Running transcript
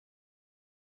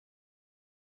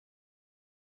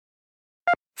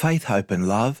Faith, Hope and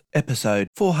Love, episode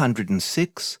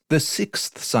 406, the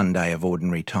 6th Sunday of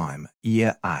Ordinary Time,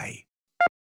 Year A.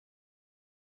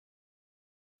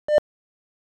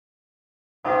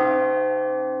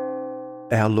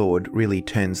 Our Lord really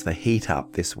turns the heat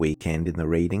up this weekend in the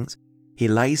readings. He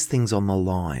lays things on the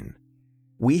line.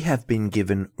 We have been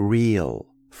given real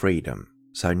freedom,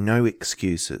 so no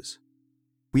excuses.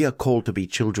 We are called to be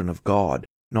children of God,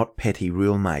 not petty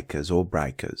rule makers or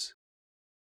breakers.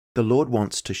 The Lord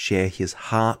wants to share his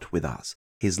heart with us,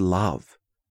 his love.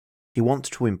 He wants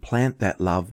to implant that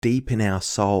love deep in our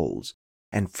souls,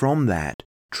 and from that,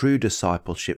 true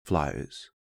discipleship flows.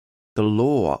 The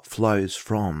law flows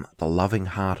from the loving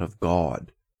heart of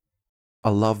God,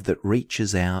 a love that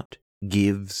reaches out,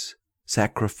 gives,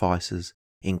 sacrifices,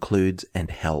 includes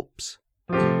and helps.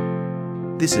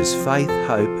 This is Faith,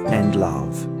 Hope and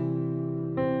Love.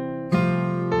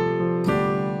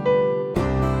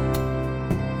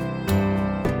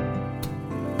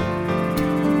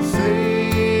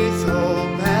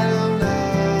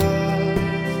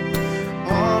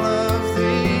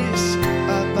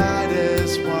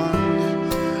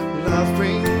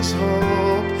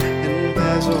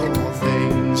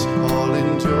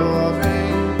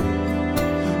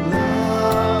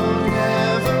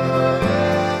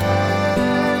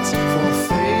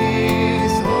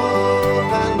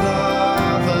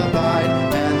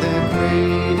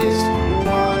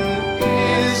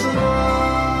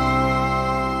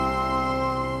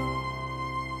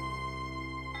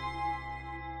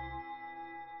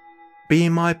 Be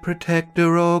my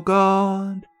protector, O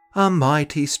God, a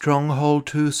mighty stronghold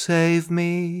to save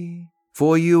me.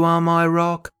 For you are my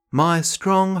rock, my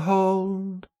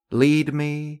stronghold. Lead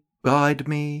me, guide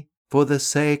me, for the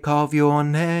sake of your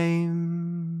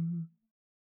name.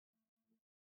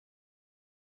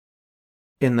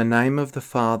 In the name of the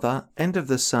Father, and of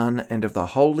the Son, and of the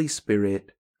Holy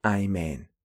Spirit. Amen.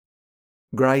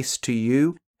 Grace to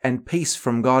you, and peace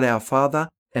from God our Father,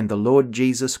 and the Lord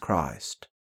Jesus Christ.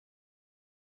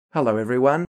 Hello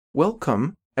everyone,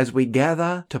 welcome as we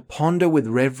gather to ponder with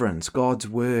reverence God's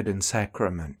Word and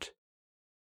Sacrament.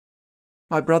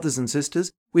 My brothers and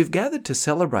sisters, we've gathered to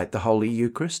celebrate the Holy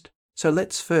Eucharist, so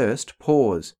let's first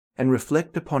pause and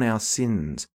reflect upon our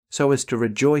sins so as to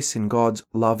rejoice in God's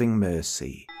loving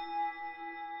mercy.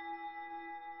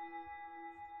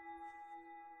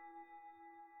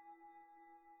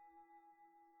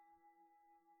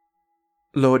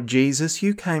 Lord Jesus,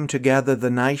 you came to gather the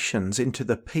nations into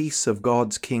the peace of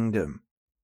God's kingdom.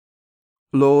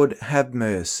 Lord, have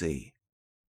mercy.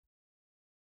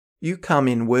 You come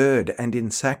in word and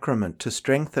in sacrament to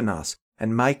strengthen us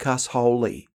and make us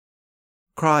holy.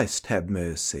 Christ, have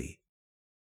mercy.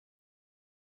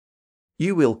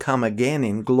 You will come again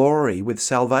in glory with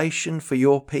salvation for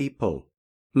your people.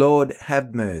 Lord,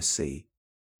 have mercy.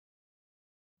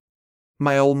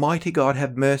 May Almighty God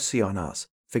have mercy on us,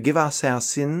 forgive us our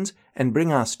sins, and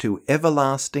bring us to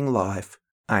everlasting life.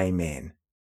 Amen.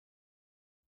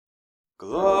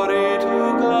 Glory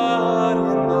to God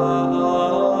in the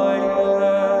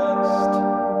highest,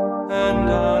 and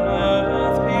on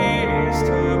earth peace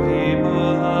to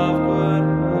people of good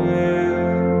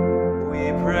will. We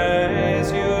praise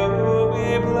you, we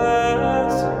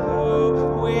bless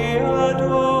you, we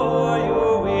adore you,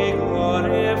 we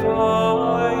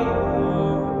glorify you.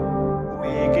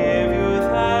 We give you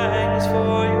thanks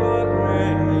for your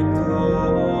great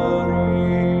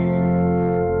glory.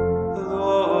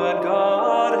 Lord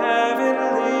God,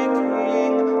 heavenly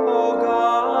King, O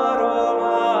God,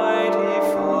 Almighty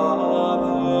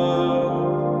Father,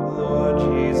 Lord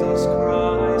Jesus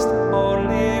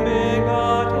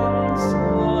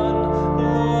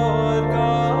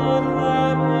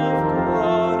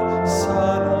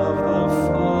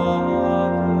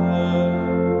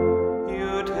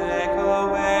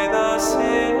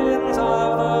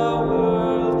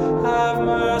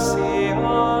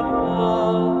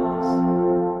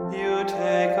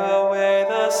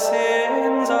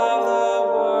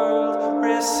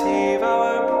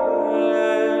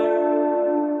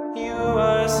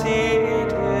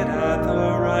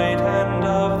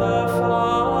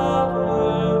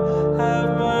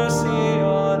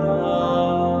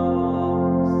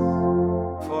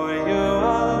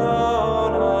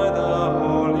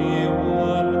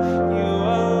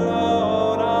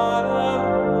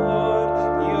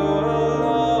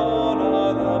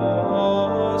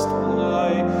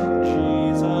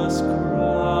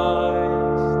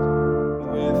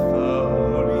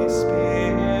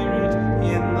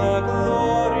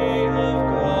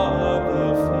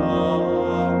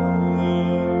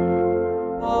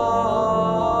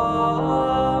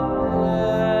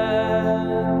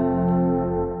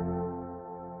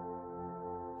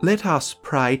Let us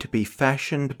pray to be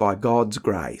fashioned by God's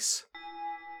grace.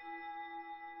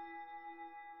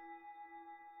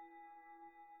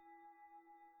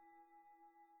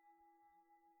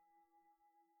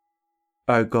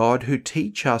 O God, who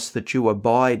teach us that you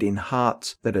abide in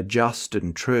hearts that are just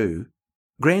and true,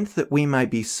 grant that we may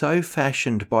be so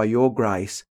fashioned by your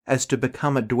grace as to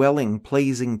become a dwelling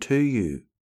pleasing to you.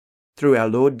 Through our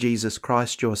Lord Jesus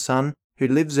Christ, your Son, who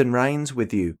lives and reigns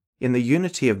with you in the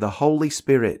unity of the Holy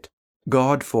Spirit,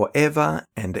 God for ever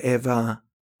and ever.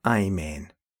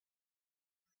 Amen.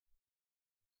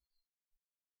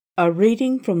 A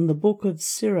reading from the book of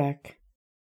Sirach.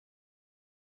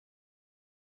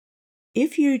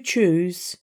 If you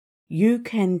choose, you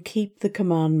can keep the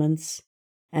commandments,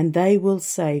 and they will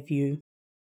save you.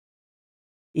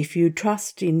 If you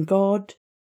trust in God,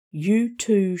 you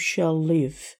too shall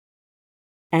live,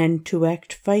 and to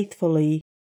act faithfully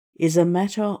is a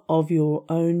matter of your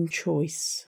own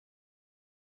choice.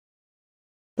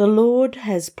 The Lord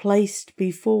has placed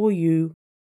before you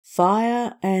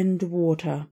fire and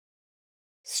water.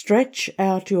 Stretch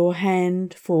out your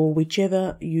hand for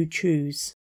whichever you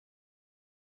choose.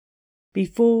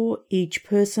 Before each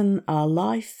person are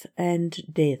life and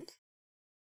death,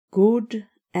 good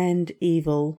and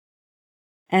evil,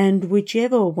 and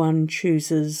whichever one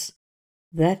chooses,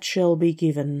 that shall be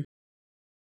given.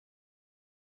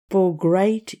 For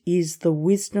great is the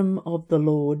wisdom of the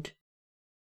Lord.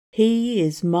 He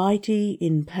is mighty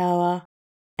in power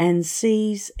and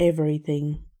sees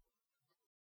everything.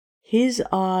 His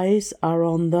eyes are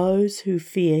on those who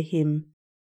fear him,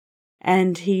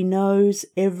 and he knows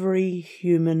every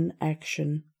human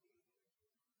action.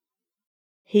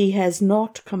 He has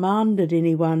not commanded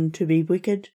anyone to be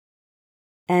wicked,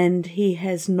 and he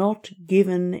has not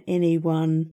given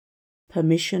anyone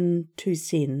permission to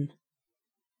sin.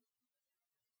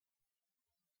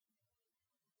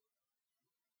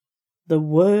 The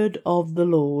word of the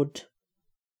Lord.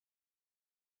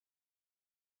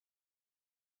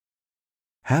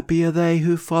 Happy are they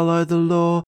who follow the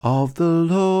law of the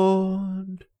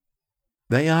Lord.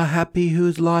 They are happy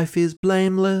whose life is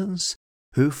blameless,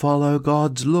 who follow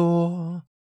God's law.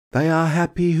 They are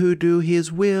happy who do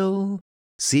his will,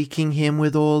 seeking him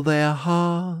with all their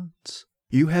hearts.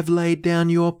 You have laid down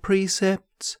your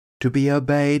precepts to be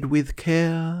obeyed with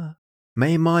care.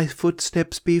 May my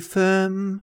footsteps be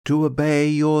firm to obey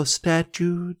your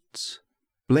statutes.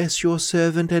 Bless your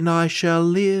servant, and I shall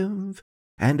live,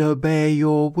 and obey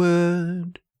your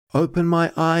word. Open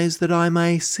my eyes that I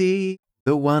may see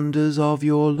the wonders of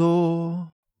your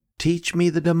law. Teach me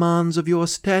the demands of your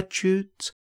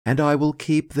statutes, and I will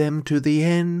keep them to the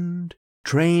end.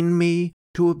 Train me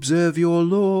to observe your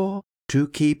law, to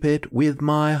keep it with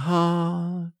my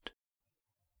heart.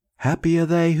 Happy are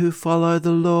they who follow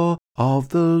the law of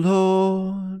the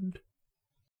Lord.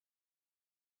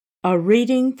 A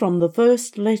reading from the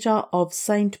first letter of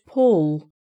St.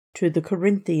 Paul to the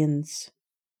Corinthians.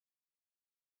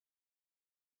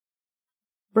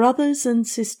 Brothers and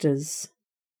sisters,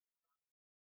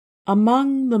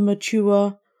 among the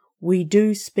mature we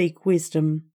do speak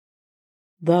wisdom,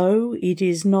 though it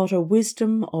is not a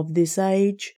wisdom of this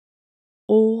age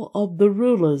or of the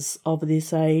rulers of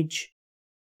this age,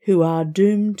 who are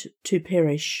doomed to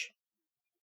perish.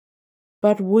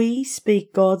 But we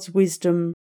speak God's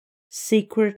wisdom,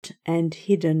 secret and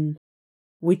hidden,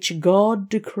 which God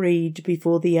decreed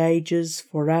before the ages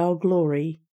for our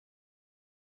glory.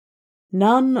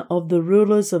 None of the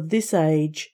rulers of this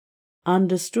age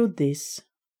understood this,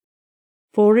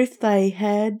 for if they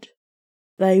had,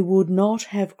 they would not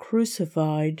have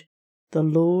crucified the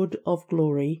Lord of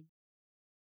glory.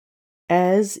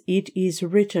 As it is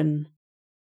written,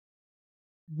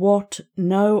 "What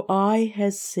no eye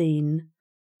has seen,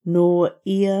 nor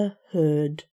ear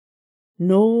heard,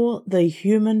 nor the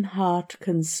human heart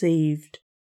conceived,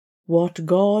 what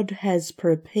God has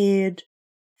prepared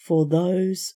for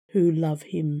those who love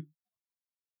him."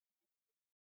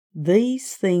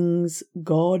 These things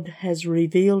God has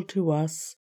revealed to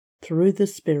us through the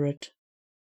Spirit.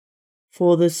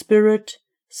 For the Spirit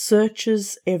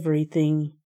searches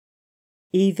everything,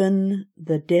 even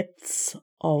the depths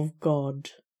of God.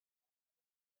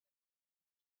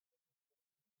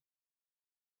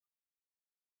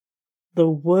 The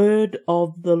word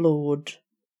of the Lord.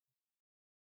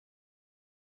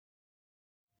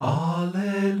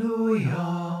 Alleluia,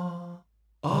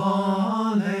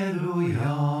 alleluia,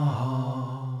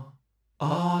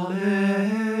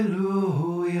 alleluia.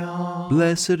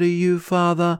 Blessed are you,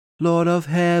 Father, Lord of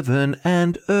heaven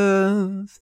and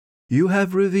earth. You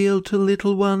have revealed to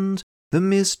little ones the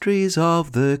mysteries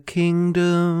of the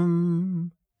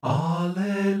kingdom.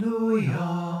 Alleluia,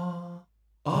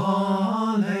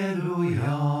 Alleluia,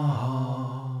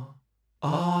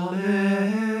 Alleluia.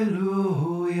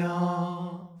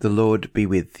 The Lord be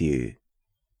with you.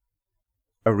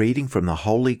 A reading from the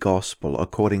Holy Gospel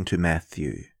according to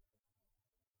Matthew.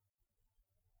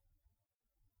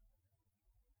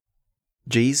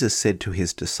 Jesus said to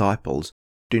his disciples,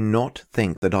 "Do not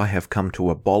think that I have come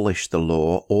to abolish the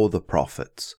law or the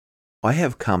prophets. I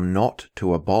have come not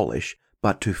to abolish,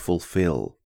 but to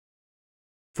fulfill.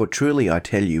 For truly I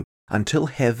tell you, until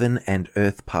heaven and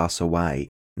earth pass away,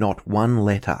 not one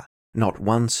letter, not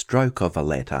one stroke of a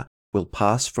letter will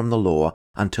pass from the law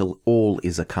until all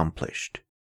is accomplished.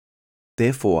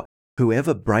 Therefore,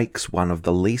 whoever breaks one of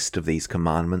the least of these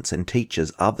commandments and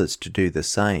teaches others to do the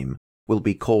same will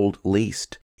be called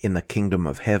least in the kingdom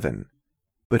of heaven.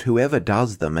 But whoever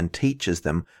does them and teaches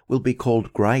them will be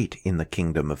called great in the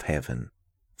kingdom of heaven.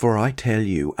 For I tell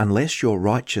you, unless your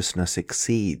righteousness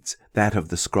exceeds that of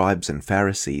the scribes and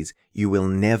Pharisees, you will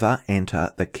never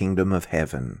enter the kingdom of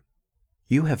heaven.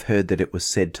 You have heard that it was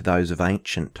said to those of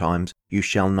ancient times, 'You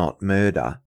shall not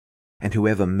murder,' and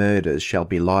whoever murders shall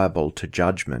be liable to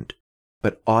judgment.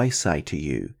 But I say to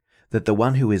you that the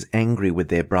one who is angry with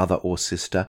their brother or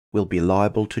sister will be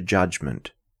liable to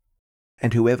judgment.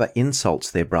 And whoever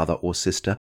insults their brother or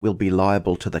sister will be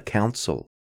liable to the council.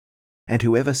 And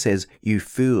whoever says, 'You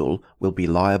fool,' will be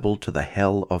liable to the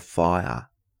hell of fire.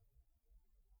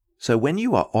 So when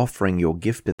you are offering your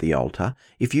gift at the altar,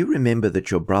 if you remember that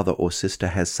your brother or sister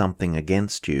has something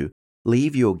against you,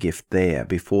 leave your gift there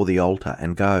before the altar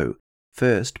and go.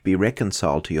 First be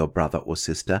reconciled to your brother or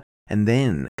sister, and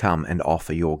then come and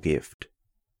offer your gift.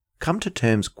 Come to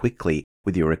terms quickly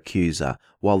with your accuser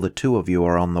while the two of you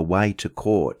are on the way to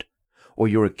court, or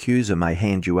your accuser may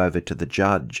hand you over to the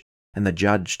judge, and the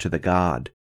judge to the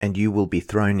guard, and you will be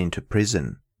thrown into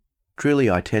prison. Truly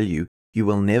I tell you, you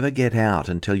will never get out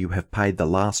until you have paid the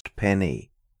last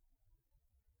penny.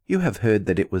 You have heard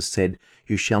that it was said,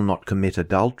 'You shall not commit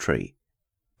adultery.'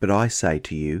 But I say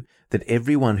to you that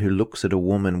everyone who looks at a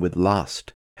woman with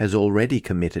lust has already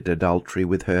committed adultery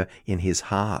with her in his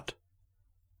heart.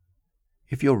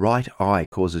 If your right eye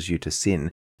causes you to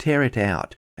sin, tear it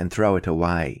out and throw it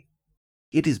away.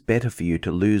 It is better for you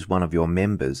to lose one of your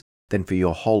members than for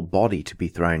your whole body to be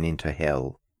thrown into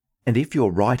hell. And if your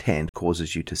right hand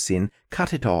causes you to sin,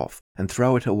 cut it off and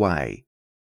throw it away.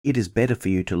 It is better for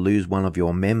you to lose one of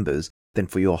your members than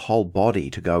for your whole body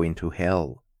to go into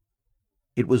hell.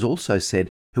 It was also said,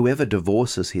 'Whoever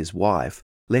divorces his wife,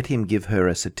 let him give her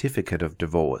a certificate of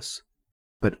divorce.'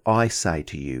 But I say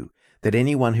to you that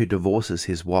anyone who divorces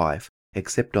his wife,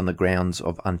 except on the grounds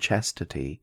of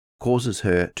unchastity, causes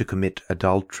her to commit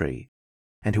adultery,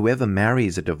 and whoever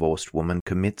marries a divorced woman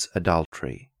commits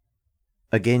adultery.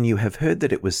 Again, you have heard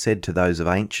that it was said to those of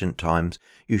ancient times,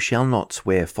 'You shall not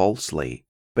swear falsely,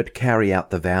 but carry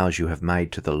out the vows you have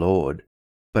made to the Lord.'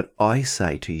 But I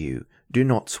say to you, do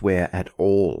not swear at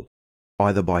all,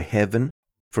 either by heaven,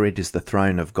 for it is the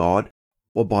throne of God,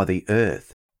 or by the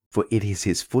earth, for it is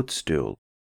his footstool,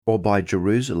 or by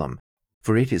Jerusalem,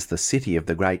 for it is the city of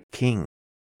the great King.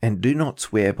 And do not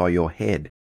swear by your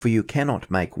head, for you cannot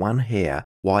make one hair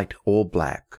white or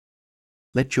black.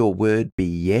 Let your word be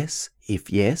yes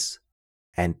if yes,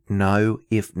 and no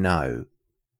if no.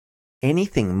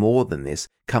 Anything more than this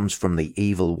comes from the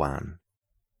evil one."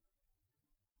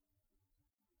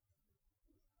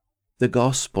 The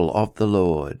Gospel of the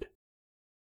Lord.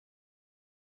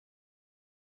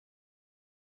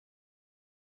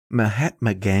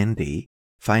 Mahatma Gandhi,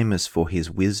 famous for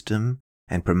his wisdom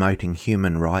and promoting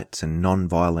human rights and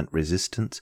non-violent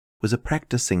resistance, was a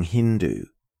practicing Hindu.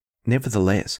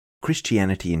 Nevertheless,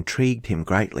 Christianity intrigued him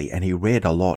greatly, and he read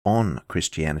a lot on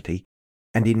Christianity,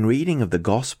 and in reading of the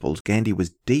Gospels, Gandhi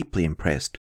was deeply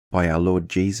impressed by our Lord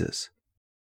Jesus.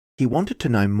 He wanted to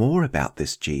know more about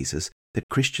this Jesus that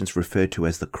Christians refer to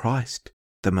as the Christ,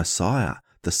 the Messiah,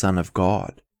 the Son of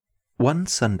God. One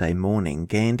Sunday morning,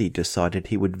 Gandhi decided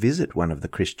he would visit one of the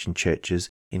Christian churches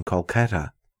in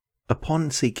Kolkata. Upon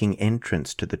seeking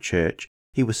entrance to the church,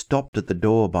 he was stopped at the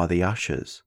door by the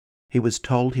ushers. He was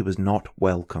told he was not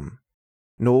welcome,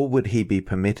 nor would he be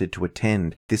permitted to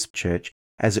attend this church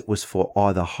as it was for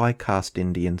either high caste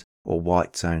Indians or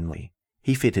whites only.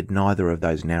 He fitted neither of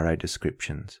those narrow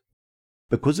descriptions.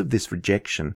 Because of this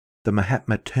rejection, the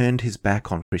Mahatma turned his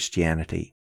back on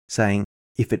Christianity, saying,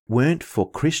 "If it weren't for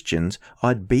Christians,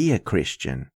 I'd be a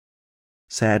Christian."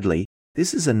 Sadly,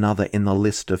 this is another in the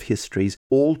list of history's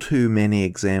all too many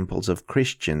examples of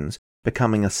Christians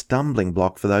becoming a stumbling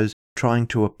block for those trying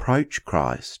to approach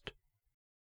Christ.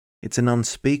 It's an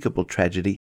unspeakable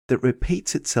tragedy that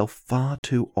repeats itself far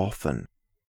too often.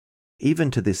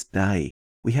 Even to this day,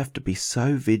 we have to be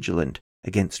so vigilant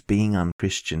against being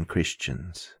unchristian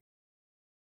Christians.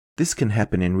 This can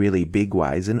happen in really big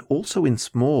ways and also in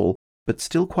small but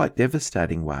still quite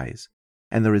devastating ways,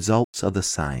 and the results are the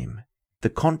same.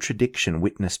 The contradiction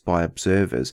witnessed by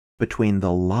observers between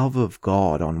the love of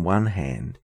God on one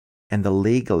hand and the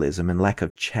legalism and lack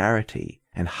of charity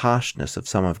and harshness of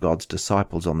some of God's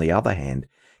disciples on the other hand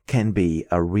can be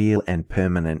a real and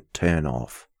permanent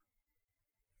turn-off.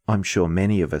 I'm sure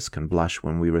many of us can blush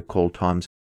when we recall times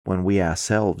when we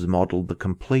ourselves modelled the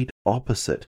complete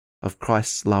opposite of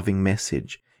Christ's loving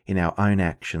message in our own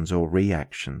actions or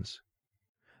reactions.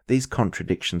 These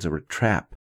contradictions are a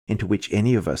trap into which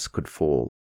any of us could fall.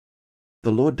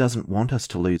 The Lord doesn't want us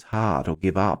to lose heart or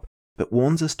give up, but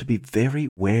warns us to be very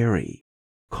wary,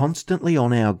 constantly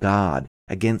on our guard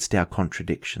against our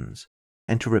contradictions,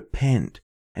 and to repent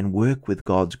and work with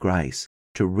God's grace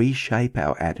to reshape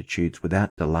our attitudes without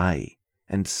delay,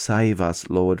 and save us,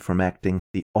 Lord, from acting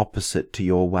the opposite to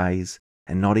your ways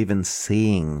and not even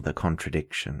seeing the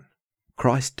contradiction.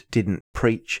 Christ didn't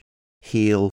preach,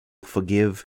 heal,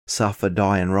 forgive, suffer,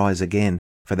 die and rise again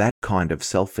for that kind of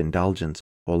self-indulgence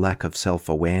or lack of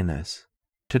self-awareness.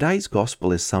 Today's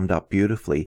gospel is summed up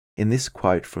beautifully in this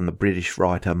quote from the British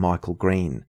writer Michael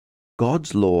Green.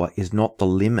 God's law is not the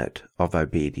limit of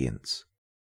obedience.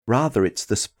 Rather, it's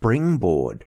the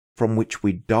springboard from which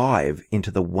we dive into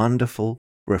the wonderful,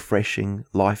 refreshing,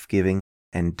 life-giving,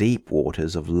 and deep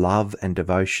waters of love and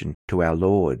devotion to our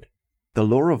Lord. The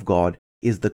law of God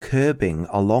is the curbing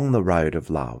along the road of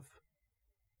love.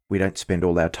 We don't spend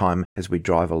all our time as we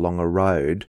drive along a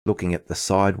road looking at the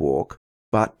sidewalk,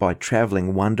 but by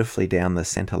travelling wonderfully down the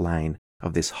centre lane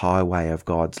of this highway of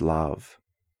God's love.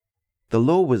 The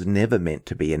law was never meant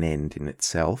to be an end in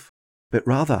itself, but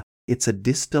rather it's a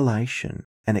distillation,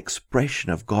 an expression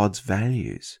of God's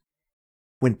values.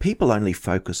 When people only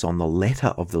focus on the letter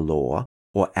of the law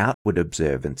or outward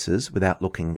observances without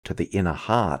looking to the inner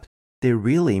heart, they're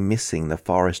really missing the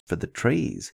forest for the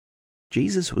trees.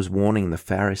 Jesus was warning the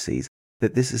Pharisees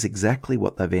that this is exactly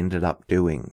what they've ended up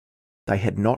doing. They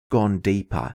had not gone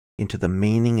deeper into the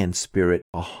meaning and spirit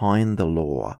behind the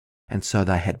law, and so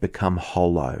they had become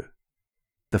hollow.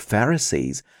 The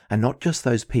Pharisees are not just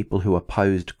those people who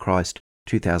opposed Christ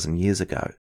 2,000 years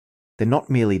ago. They're not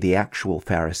merely the actual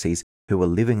Pharisees who were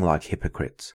living like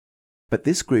hypocrites, but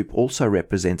this group also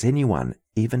represents anyone,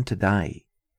 even today,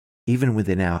 even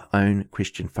within our own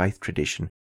Christian faith tradition,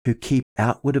 who keep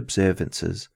outward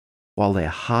observances while their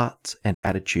hearts and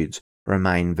attitudes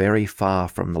remain very far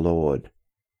from the Lord.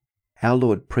 Our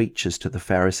Lord preaches to the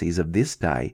Pharisees of this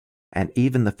day, and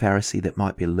even the Pharisee that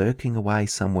might be lurking away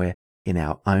somewhere in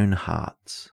our own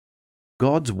hearts.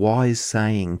 God's wise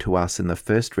saying to us in the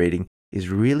first reading is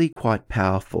really quite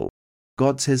powerful.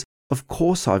 God says, "Of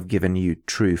course I've given you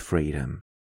true freedom.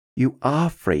 You are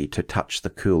free to touch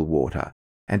the cool water,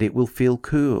 and it will feel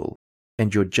cool,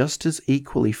 and you're just as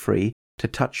equally free to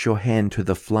touch your hand to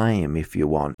the flame if you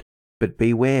want. But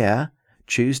beware,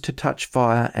 choose to touch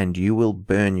fire and you will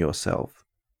burn yourself.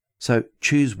 So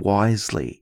choose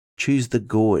wisely, choose the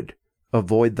good,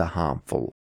 avoid the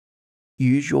harmful.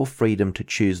 Use your freedom to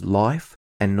choose life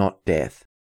and not death,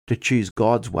 to choose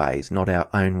God's ways, not our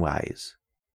own ways."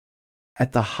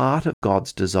 At the heart of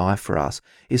God's desire for us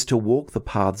is to walk the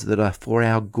paths that are for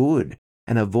our good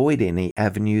and avoid any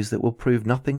avenues that will prove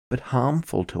nothing but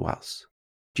harmful to us.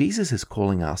 Jesus is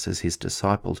calling us as his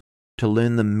disciples to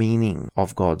learn the meaning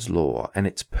of God's law and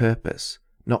its purpose,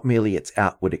 not merely its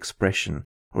outward expression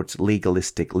or its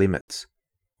legalistic limits.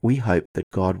 We hope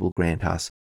that God will grant us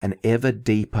an ever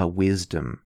deeper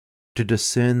wisdom to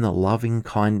discern the loving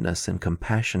kindness and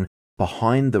compassion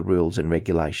behind the rules and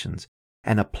regulations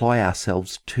and apply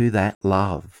ourselves to that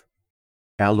love.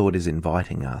 Our Lord is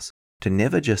inviting us to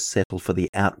never just settle for the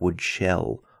outward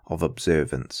shell of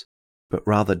observance, but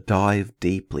rather dive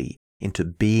deeply into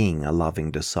being a loving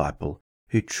disciple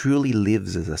who truly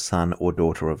lives as a son or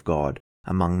daughter of God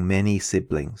among many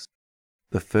siblings.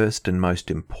 The first and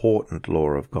most important law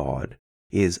of God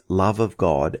is love of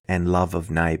God and love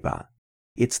of neighbour.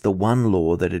 It's the one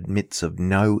law that admits of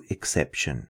no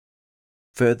exception.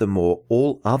 Furthermore,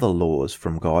 all other laws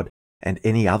from God and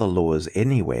any other laws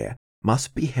anywhere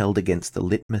must be held against the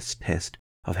litmus test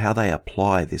of how they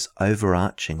apply this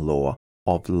overarching law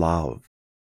of love.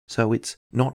 So it's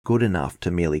not good enough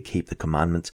to merely keep the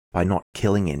commandments by not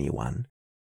killing anyone,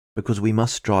 because we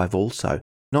must strive also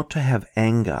not to have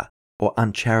anger or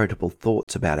uncharitable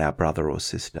thoughts about our brother or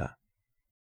sister.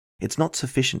 It's not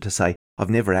sufficient to say,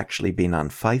 "I've never actually been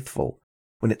unfaithful,"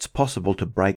 when it's possible to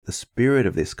break the spirit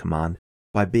of this command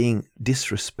by being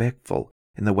disrespectful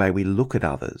in the way we look at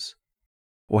others,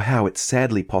 or how it's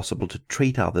sadly possible to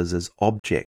treat others as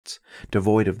objects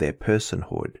devoid of their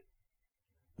personhood.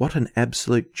 What an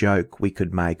absolute joke we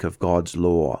could make of God's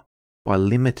law by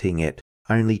limiting it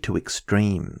only to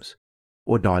extremes,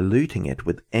 or diluting it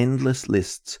with endless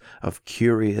lists of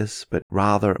curious but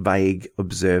rather vague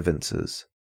observances.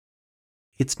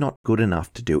 It's not good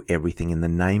enough to do everything in the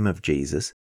name of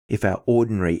Jesus if our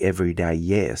ordinary everyday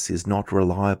yes is not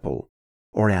reliable,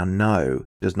 or our no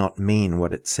does not mean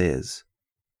what it says.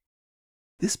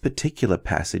 This particular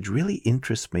passage really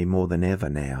interests me more than ever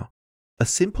now. A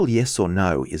simple yes or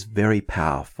no is very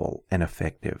powerful and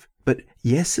effective, but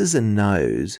yeses and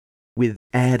nos with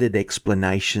added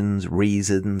explanations,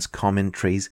 reasons,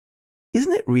 commentaries,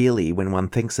 isn't it really, when one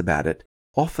thinks about it,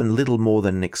 often little more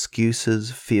than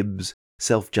excuses, fibs,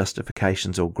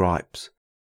 self-justifications or gripes?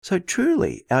 So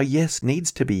truly, our yes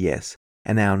needs to be yes,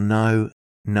 and our no,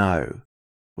 no,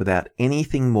 without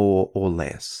anything more or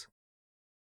less.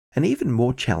 And even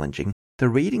more challenging, the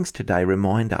readings today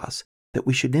remind us that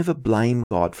we should never blame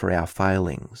God for our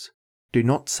failings. Do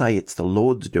not say it's the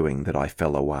Lord's doing that I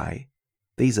fell away.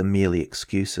 These are merely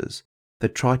excuses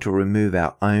that try to remove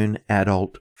our own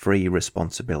adult, free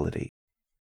responsibility.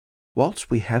 Whilst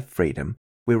we have freedom,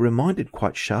 we're reminded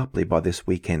quite sharply by this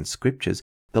weekend's scriptures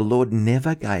the Lord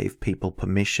never gave people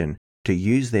permission to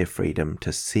use their freedom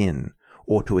to sin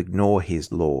or to ignore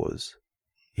His laws.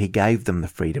 He gave them the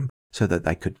freedom so that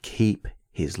they could keep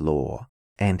His law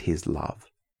and His love.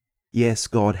 Yes,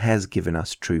 God has given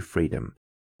us true freedom,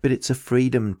 but it's a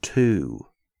freedom too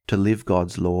to live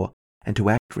God's law and to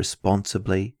act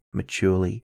responsibly,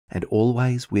 maturely, and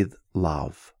always with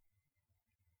love.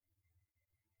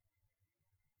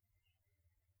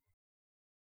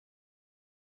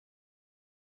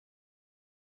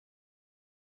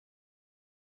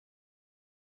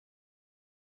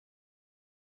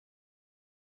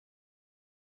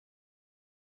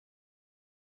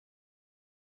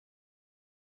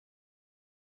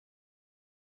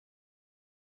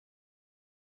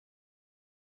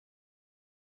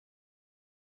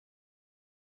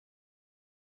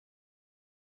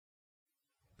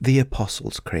 The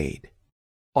Apostles' Creed.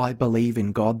 I believe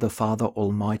in God the Father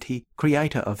Almighty,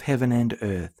 creator of heaven and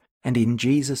earth, and in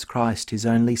Jesus Christ, his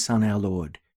only Son, our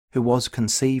Lord, who was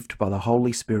conceived by the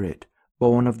Holy Spirit,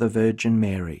 born of the Virgin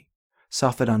Mary,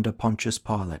 suffered under Pontius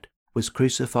Pilate, was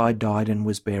crucified, died, and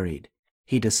was buried.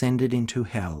 He descended into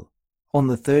hell. On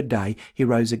the third day he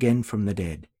rose again from the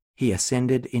dead. He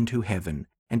ascended into heaven,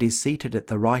 and is seated at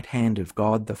the right hand of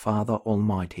God the Father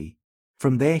Almighty.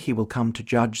 From there he will come to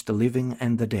judge the living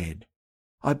and the dead.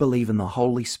 I believe in the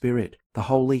Holy Spirit, the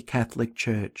Holy Catholic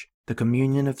Church, the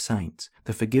communion of saints,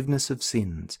 the forgiveness of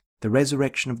sins, the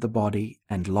resurrection of the body,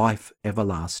 and life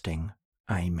everlasting.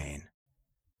 Amen.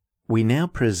 We now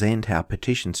present our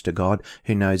petitions to God,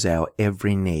 who knows our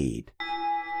every need.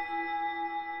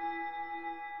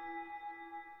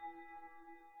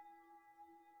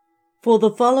 For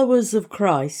the followers of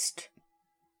Christ,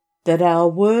 that our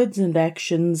words and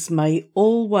actions may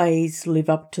always live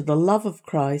up to the love of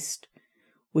Christ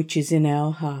which is in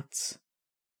our hearts.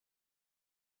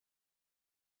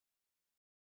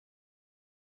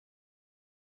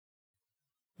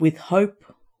 With hope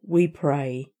we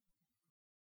pray.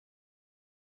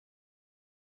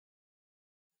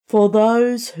 For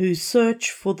those who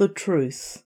search for the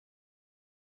truth,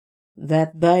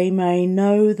 that they may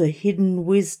know the hidden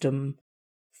wisdom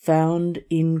found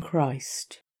in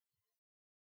Christ.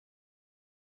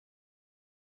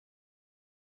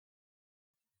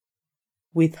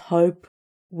 With hope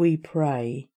we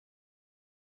pray.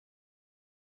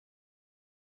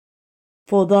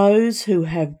 For those who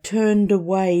have turned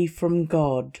away from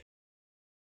God,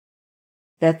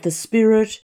 that the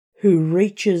Spirit who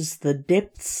reaches the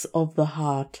depths of the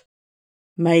heart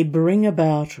may bring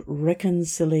about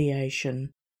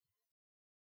reconciliation.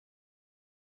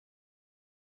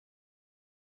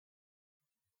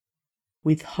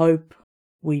 With hope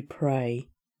we pray.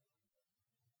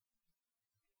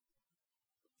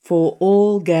 For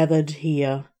all gathered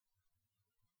here,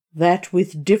 that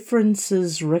with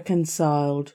differences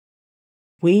reconciled,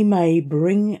 we may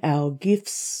bring our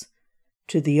gifts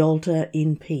to the altar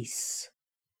in peace.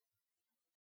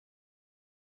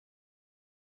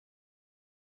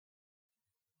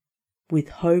 With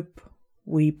hope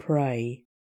we pray.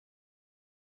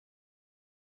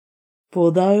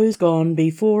 For those gone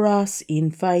before us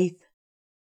in faith,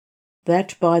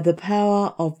 that by the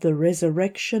power of the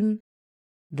resurrection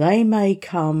they may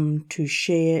come to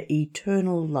share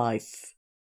eternal life,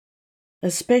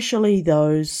 especially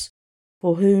those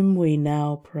for whom we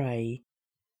now pray.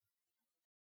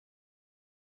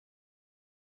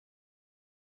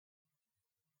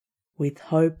 with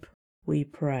hope we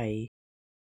pray.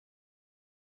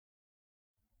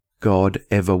 God,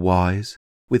 ever wise,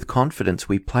 with confidence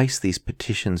we place these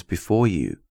petitions before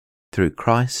you. Through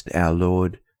Christ our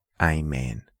Lord.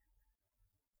 Amen.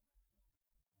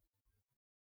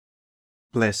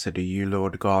 Blessed are you,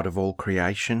 Lord God of all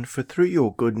creation, for through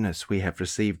your goodness we have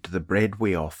received the bread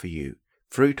we offer you,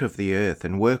 fruit of the earth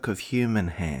and work of human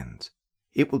hands.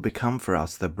 It will become for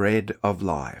us the bread of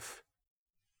life.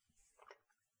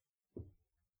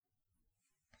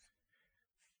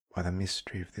 By the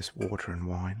mystery of this water and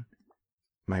wine,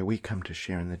 may we come to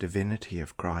share in the divinity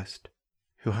of Christ,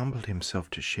 who humbled himself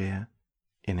to share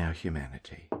in our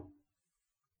humanity.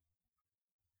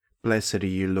 Blessed are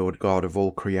you, Lord God of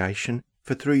all creation,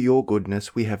 for through your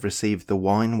goodness we have received the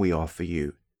wine we offer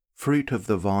you, fruit of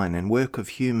the vine and work of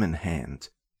human hands.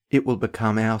 It will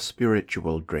become our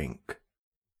spiritual drink.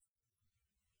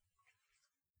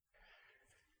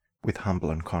 With humble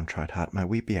and contrite heart may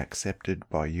we be accepted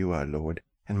by you, O Lord,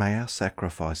 and may our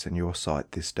sacrifice in your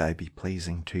sight this day be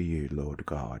pleasing to you, Lord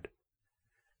God.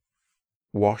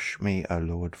 Wash me, O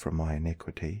Lord, from my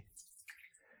iniquity,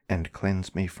 and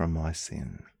cleanse me from my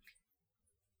sin.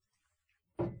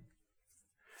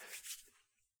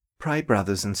 Pray,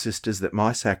 brothers and sisters, that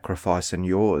my sacrifice and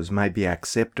yours may be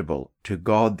acceptable to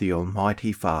God the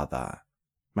Almighty Father.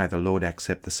 May the Lord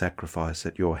accept the sacrifice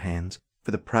at your hands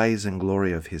for the praise and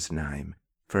glory of his name,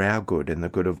 for our good and the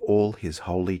good of all his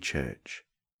holy church.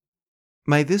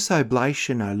 May this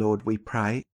oblation, O Lord, we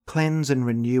pray, cleanse and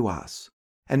renew us,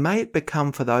 and may it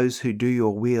become for those who do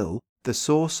your will the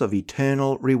source of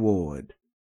eternal reward.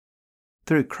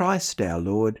 Through Christ our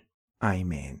Lord.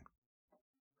 Amen.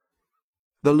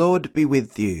 The Lord be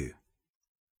with you.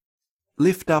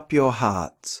 Lift up your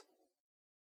hearts.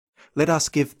 Let us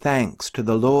give thanks to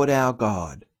the Lord our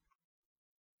God.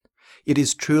 It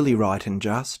is truly right and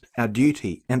just, our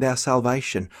duty and our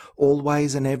salvation,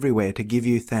 always and everywhere to give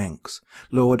you thanks,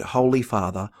 Lord, Holy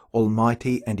Father,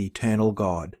 Almighty and Eternal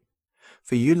God.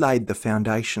 For you laid the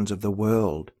foundations of the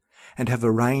world, and have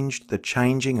arranged the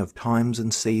changing of times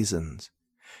and seasons.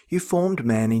 You formed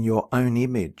man in your own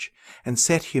image, and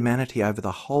set humanity over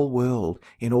the whole world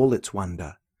in all its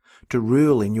wonder, to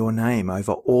rule in your name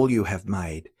over all you have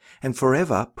made, and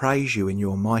forever praise you in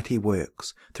your mighty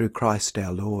works, through Christ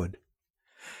our Lord.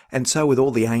 And so with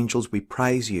all the angels we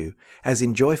praise you, as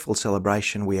in joyful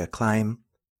celebration we acclaim,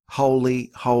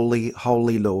 Holy, holy,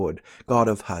 holy Lord, God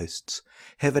of hosts,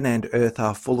 heaven and earth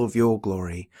are full of your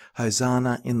glory.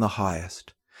 Hosanna in the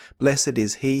highest. Blessed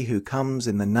is he who comes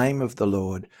in the name of the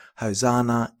Lord.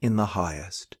 Hosanna in the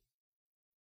highest.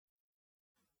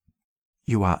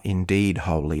 You are indeed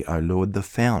holy, O Lord, the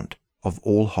fount of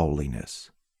all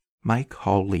holiness. Make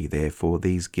holy, therefore,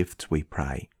 these gifts, we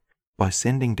pray, by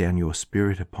sending down your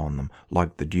Spirit upon them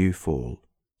like the dewfall,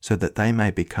 so that they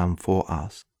may become for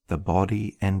us the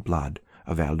body and blood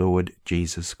of our Lord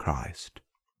Jesus Christ.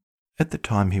 At the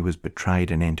time he was betrayed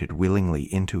and entered willingly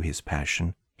into his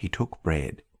passion, he took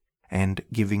bread, and,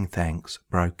 giving thanks,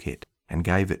 broke it, and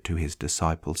gave it to his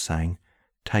disciples, saying,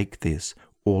 Take this,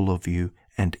 all of you,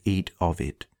 and eat of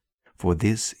it, for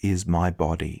this is my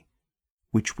body,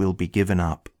 which will be given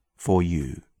up for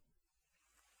you.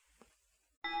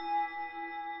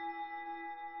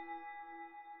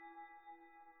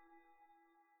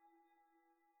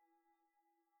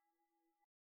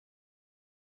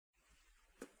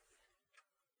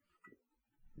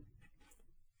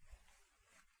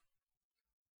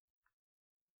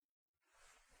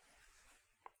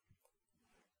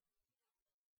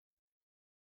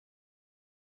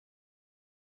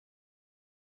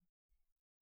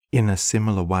 In a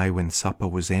similar way, when supper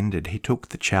was ended, he took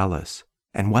the chalice,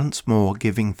 and once more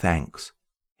giving thanks,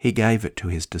 he gave it to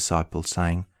his disciples,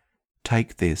 saying,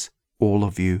 Take this, all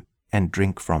of you, and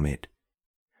drink from it,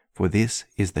 for this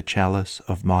is the chalice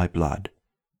of my blood,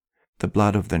 the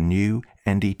blood of the new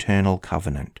and eternal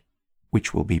covenant,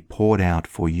 which will be poured out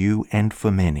for you and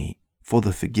for many, for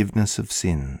the forgiveness of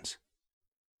sins.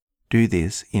 Do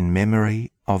this in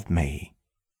memory of me.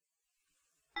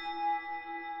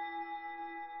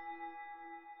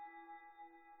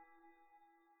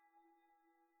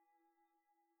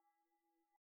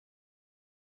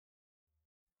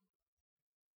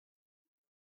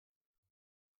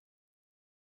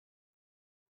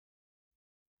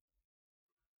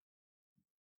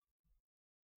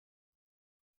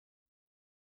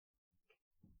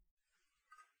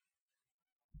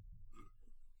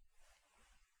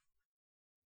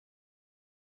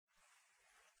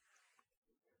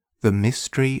 The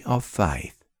mystery of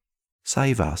faith.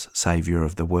 Save us, Saviour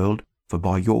of the world, for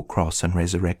by your cross and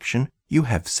resurrection you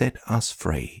have set us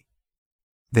free.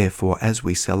 Therefore, as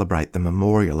we celebrate the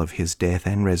memorial of his death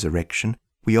and resurrection,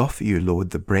 we offer you, Lord,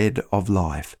 the bread of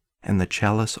life and the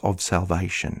chalice of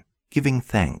salvation, giving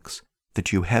thanks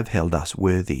that you have held us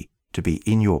worthy to be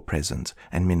in your presence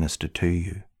and minister to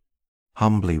you.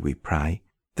 Humbly we pray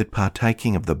that,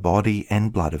 partaking of the body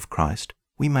and blood of Christ,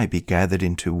 we may be gathered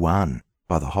into one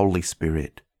by the Holy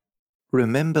Spirit.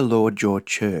 Remember, Lord, your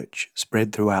church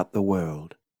spread throughout the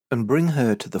world, and bring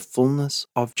her to the fullness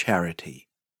of charity,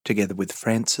 together with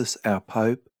Francis our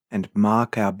Pope, and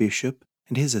Mark our Bishop,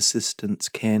 and his assistants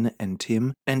Ken and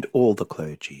Tim, and all the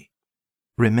clergy.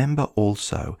 Remember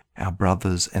also our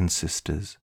brothers and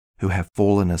sisters who have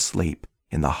fallen asleep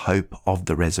in the hope of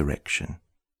the resurrection,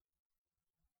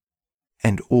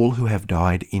 and all who have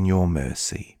died in your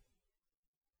mercy.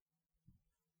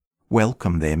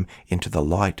 Welcome them into the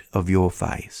light of your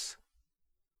face.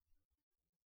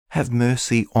 Have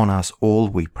mercy on us all,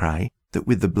 we pray, that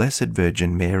with the Blessed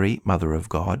Virgin Mary, Mother of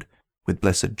God, with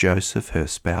blessed Joseph, her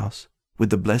spouse, with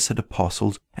the blessed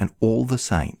apostles and all the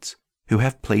saints who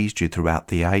have pleased you throughout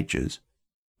the ages,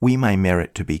 we may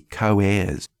merit to be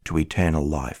co-heirs to eternal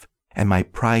life, and may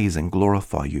praise and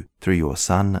glorify you through your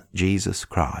Son, Jesus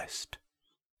Christ.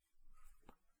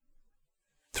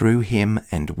 Through him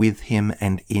and with him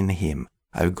and in him,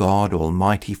 O God,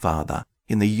 Almighty Father,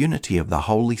 in the unity of the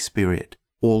Holy Spirit,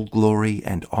 all glory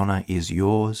and honour is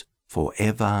yours for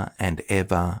ever and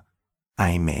ever.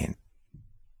 Amen.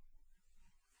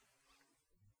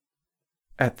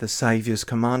 At the Saviour's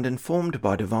command, informed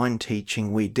by divine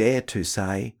teaching, we dare to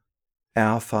say,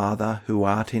 Our Father, who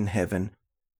art in heaven,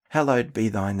 hallowed be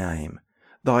thy name.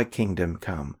 Thy kingdom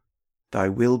come. Thy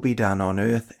will be done on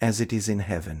earth as it is in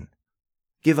heaven.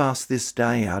 Give us this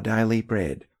day our daily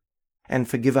bread, and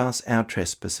forgive us our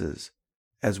trespasses,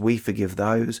 as we forgive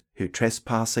those who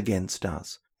trespass against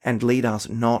us. And lead us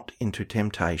not into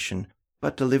temptation,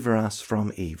 but deliver us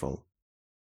from evil.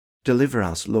 Deliver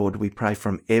us, Lord, we pray,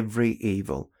 from every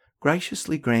evil.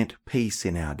 Graciously grant peace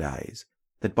in our days,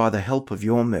 that by the help of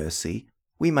your mercy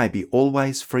we may be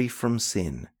always free from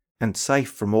sin and safe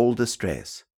from all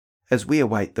distress, as we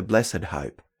await the blessed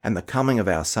hope and the coming of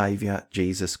our Saviour,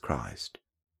 Jesus Christ.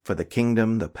 For the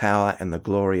kingdom, the power, and the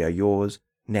glory are yours,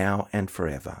 now and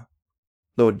forever.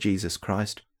 Lord Jesus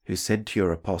Christ, who said to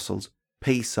your apostles,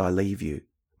 Peace I leave you,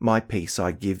 my peace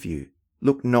I give you.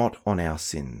 Look not on our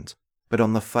sins, but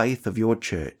on the faith of your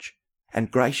church,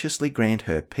 and graciously grant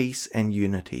her peace and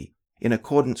unity, in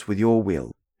accordance with your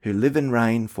will, who live and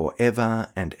reign for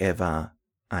ever and ever.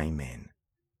 Amen.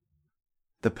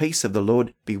 The peace of the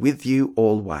Lord be with you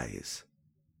always.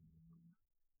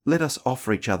 Let us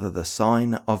offer each other the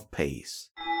sign of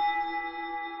peace.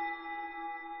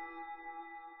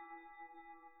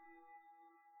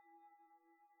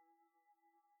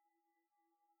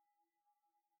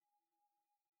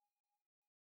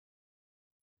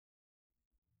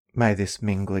 May this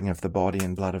mingling of the body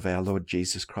and blood of our Lord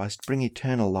Jesus Christ bring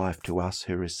eternal life to us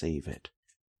who receive it.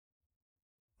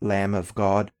 Lamb of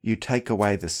God, you take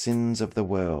away the sins of the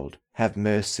world, have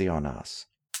mercy on us.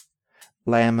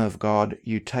 Lamb of God,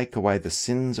 you take away the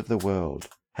sins of the world,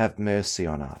 have mercy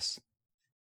on us.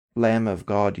 Lamb of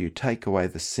God, you take away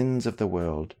the sins of the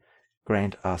world,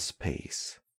 grant us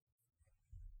peace.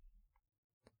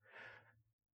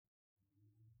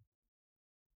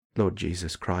 Lord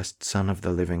Jesus Christ, Son of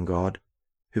the living God,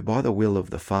 who by the will of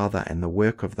the Father and the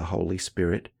work of the Holy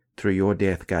Spirit, through your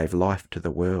death gave life to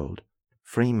the world,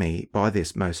 free me by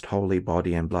this most holy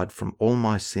body and blood from all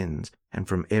my sins and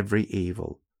from every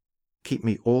evil. Keep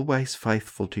me always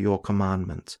faithful to your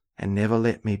commandments, and never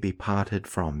let me be parted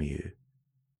from you.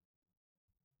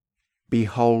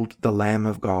 Behold the Lamb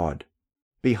of God.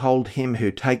 Behold him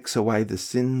who takes away the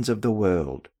sins of the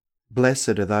world.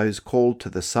 Blessed are those called to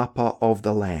the supper of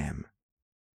the Lamb.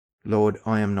 Lord,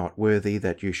 I am not worthy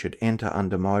that you should enter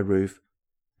under my roof,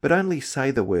 but only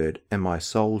say the word, and my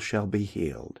soul shall be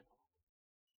healed.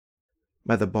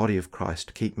 May the body of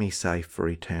Christ keep me safe for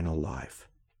eternal life.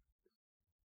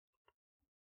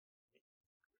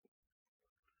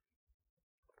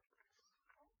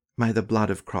 May the blood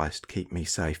of Christ keep me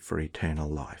safe for eternal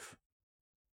life.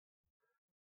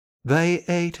 They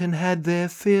ate and had their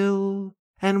fill,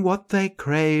 and what they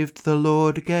craved the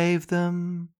Lord gave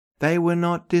them. They were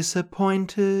not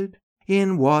disappointed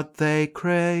in what they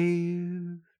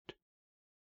craved.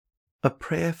 A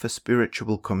prayer for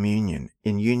spiritual communion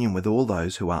in union with all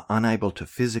those who are unable to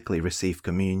physically receive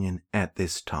communion at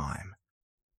this time.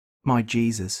 My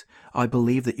Jesus, I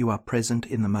believe that you are present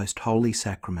in the most holy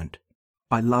sacrament.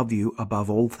 I love you above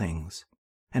all things,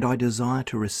 and I desire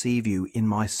to receive you in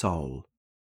my soul.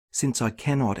 Since I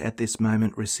cannot at this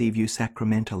moment receive you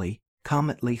sacramentally, come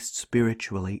at least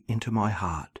spiritually into my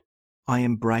heart. I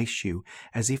embrace you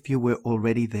as if you were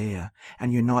already there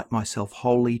and unite myself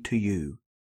wholly to you.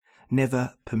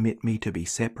 Never permit me to be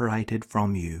separated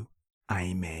from you.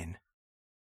 Amen.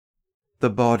 The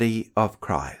body of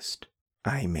Christ.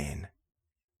 Amen.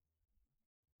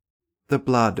 The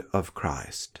blood of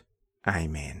Christ.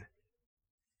 Amen.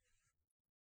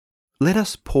 Let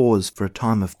us pause for a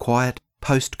time of quiet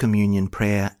post-communion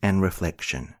prayer and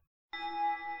reflection.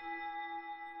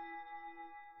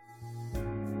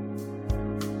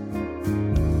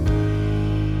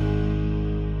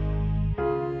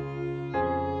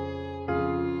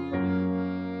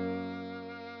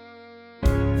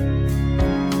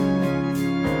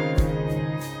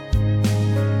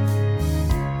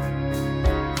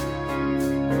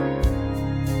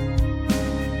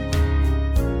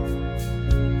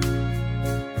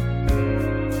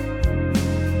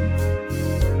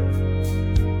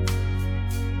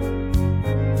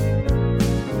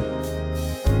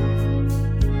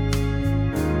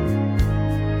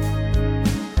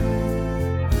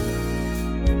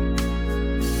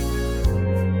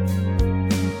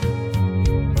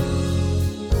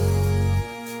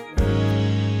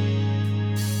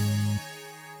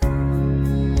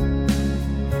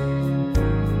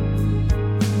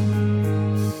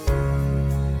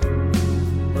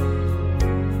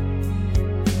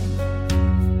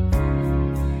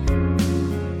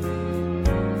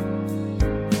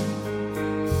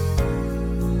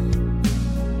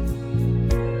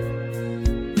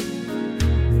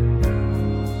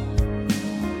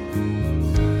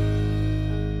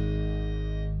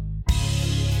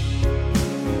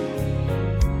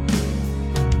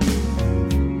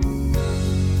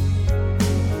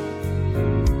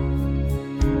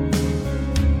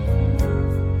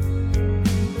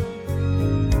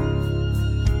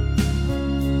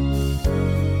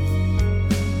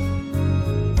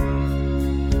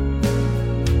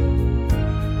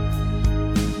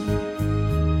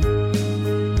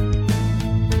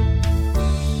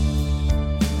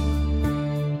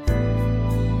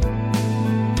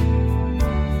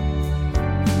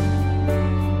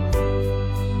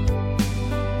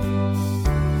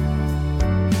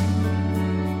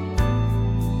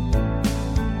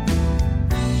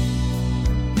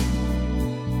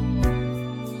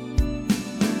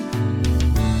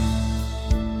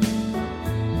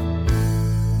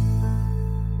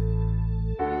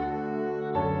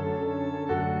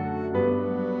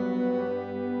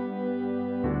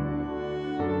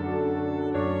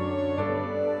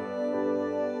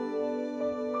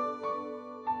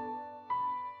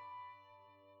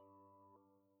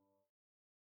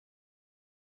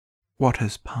 What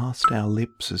has passed our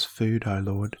lips as food, O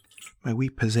Lord, may we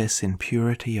possess in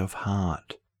purity of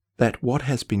heart, that what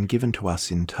has been given to us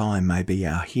in time may be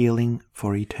our healing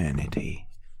for eternity.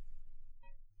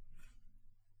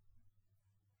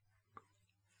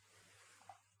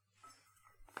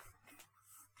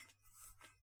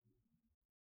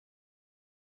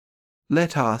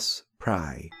 Let us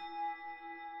pray.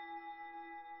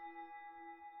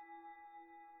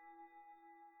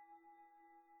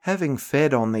 Having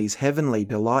fed on these heavenly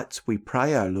delights, we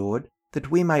pray, O Lord, that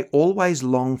we may always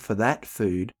long for that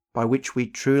food by which we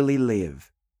truly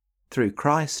live. Through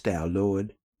Christ our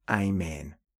Lord.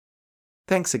 Amen.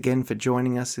 Thanks again for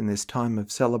joining us in this time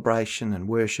of celebration and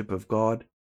worship of God.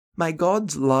 May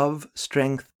God's love,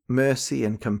 strength, mercy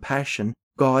and compassion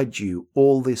guide you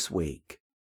all this week.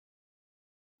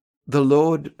 The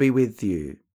Lord be with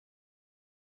you.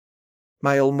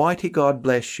 May Almighty God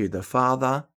bless you, the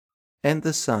Father, and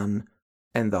the Son,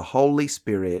 and the Holy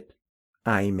Spirit.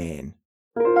 Amen.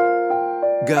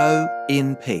 Go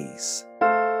in peace.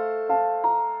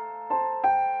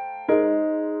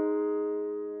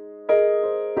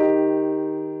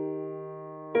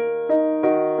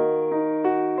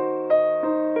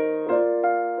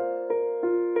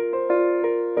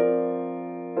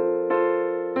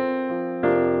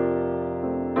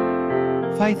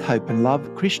 Faith, Hope and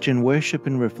Love, Christian Worship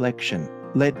and Reflection,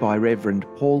 led by Reverend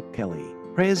Paul Kelly.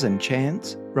 Prayers and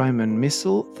Chants, Roman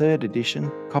Missal, 3rd edition,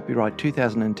 copyright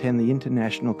 2010, the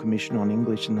International Commission on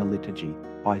English and the Liturgy,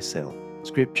 ICEL.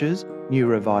 Scriptures, New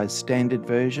Revised Standard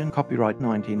Version, copyright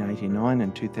 1989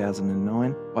 and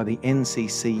 2009 by the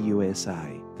NCC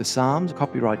USA. The Psalms,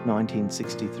 copyright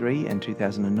 1963 and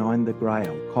 2009, The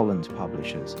Grail, Collins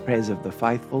Publishers. Prayers of the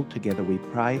Faithful, Together We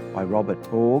Pray by Robert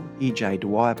Borg, E.J.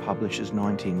 Dwyer Publishers,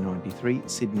 1993,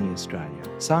 Sydney, Australia.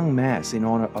 Sung Mass in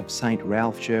honour of St.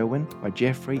 Ralph Sherwin by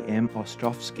Jeffrey M.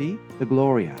 Ostrowski, The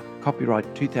Gloria,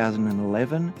 copyright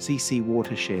 2011,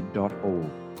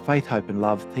 ccwatershed.org. Faith, Hope and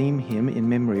Love theme hymn in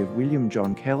memory of William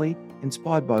John Kelly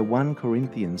inspired by 1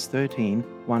 Corinthians 13,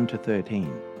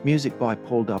 1-13. Music by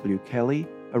Paul W. Kelly,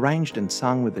 arranged and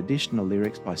sung with additional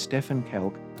lyrics by Stephen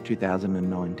Kelk,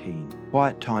 2019.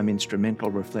 Quiet Time instrumental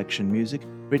reflection music,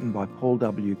 written by Paul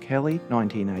W. Kelly,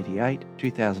 1988,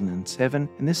 2007,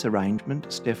 and this arrangement,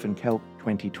 Stephen Kelk,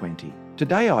 2020.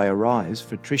 Today I Arise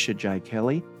for Tricia J.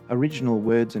 Kelly, original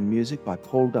words and music by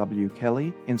Paul W.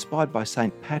 Kelly, inspired by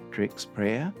St. Patrick's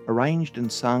Prayer, arranged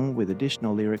and sung with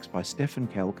additional lyrics by Stephen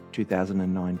Kelk,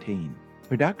 2019.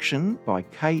 Production by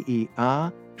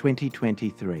KER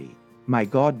 2023. May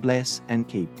God bless and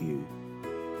keep you.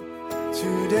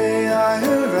 Today I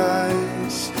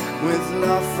arise with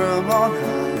love from on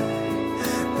high,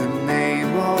 the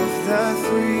name of the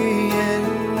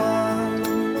Three-in-One.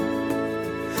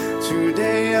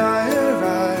 Today I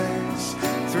arise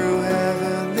through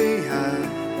heavenly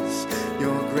eyes,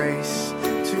 your grace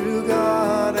to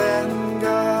God and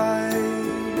guide.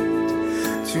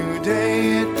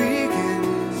 Today it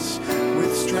begins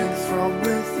with strength from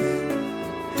within.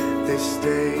 This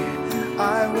day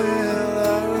I will